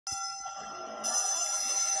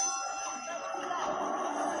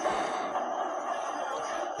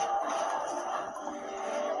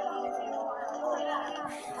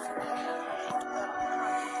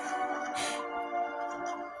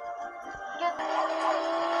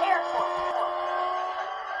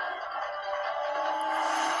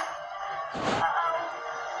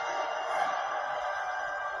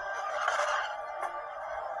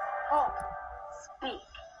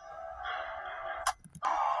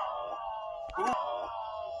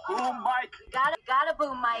boom mic. Got a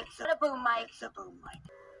boom mic. Got a boom mic. It's a boom mic.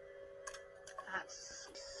 That's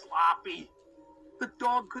sloppy. The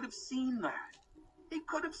dog could have seen that. He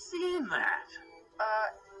could have seen that.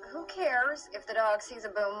 Who cares if the dog sees a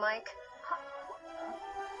boom mic?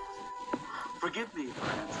 Forgive me for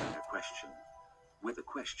answering a question with a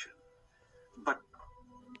question. But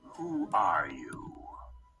who are you?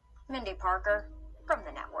 Mindy Parker, from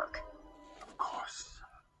the network. Of course.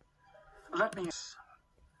 Let me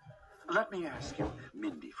ask you,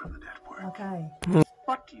 Mindy from the network. Okay.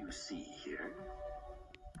 What do you see here?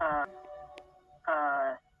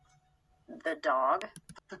 The dog.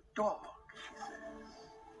 The dog, she says.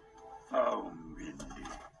 Oh, Mindy.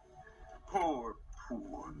 Poor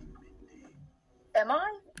Mindy. Am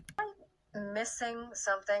I missing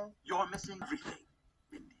something? You're missing everything,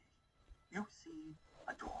 Mindy. You see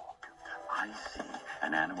a dog. I see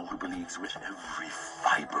an animal who believes with every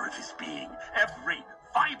fiber of his being, every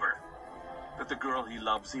fiber, that the girl he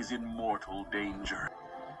loves is in mortal danger.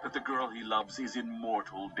 That the girl he loves is in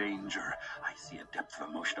mortal danger. I see a depth of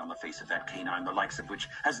emotion on the face of that canine, the likes of which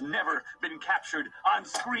has never been captured on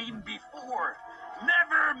screen before.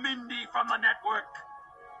 Never, Mindy from the network.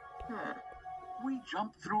 We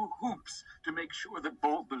jump through hoops to make sure that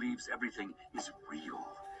Bo believes everything is real.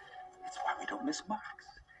 It's why we don't miss marks.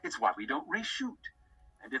 It's why we don't reshoot.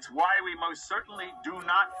 And it's why we most certainly do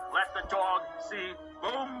not let the dog see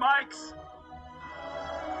boom mics.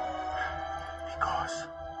 Because,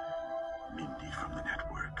 Mindy from the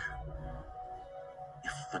network,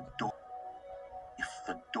 if the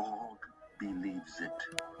dog believes it,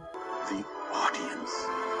 the audience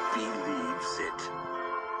believes it.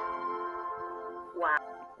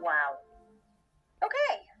 Wow.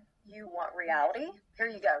 Okay, you want reality? Here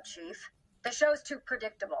you go, Chief. The show's too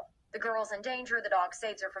predictable. The girl's in danger, the dog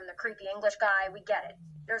saves her from the creepy English guy, we get it.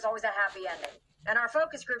 There's always a happy ending. And our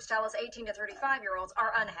focus groups tell us 18 to 35-year-olds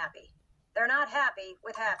are unhappy. They're not happy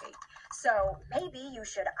with happy. So maybe you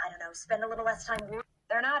should, spend a little less time worrying.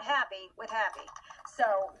 They're not happy with happy.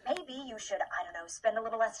 So maybe you should, spend a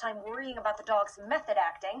little less time worrying about the dog's method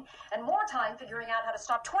acting and more time figuring out how to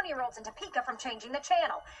stop 20-year-olds in Topeka from changing the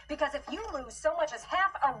channel. Because if you lose so much as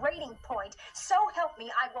half a rating point, so help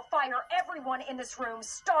me, I will fire everyone in this room,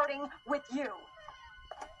 starting with you.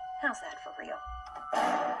 How's that for real?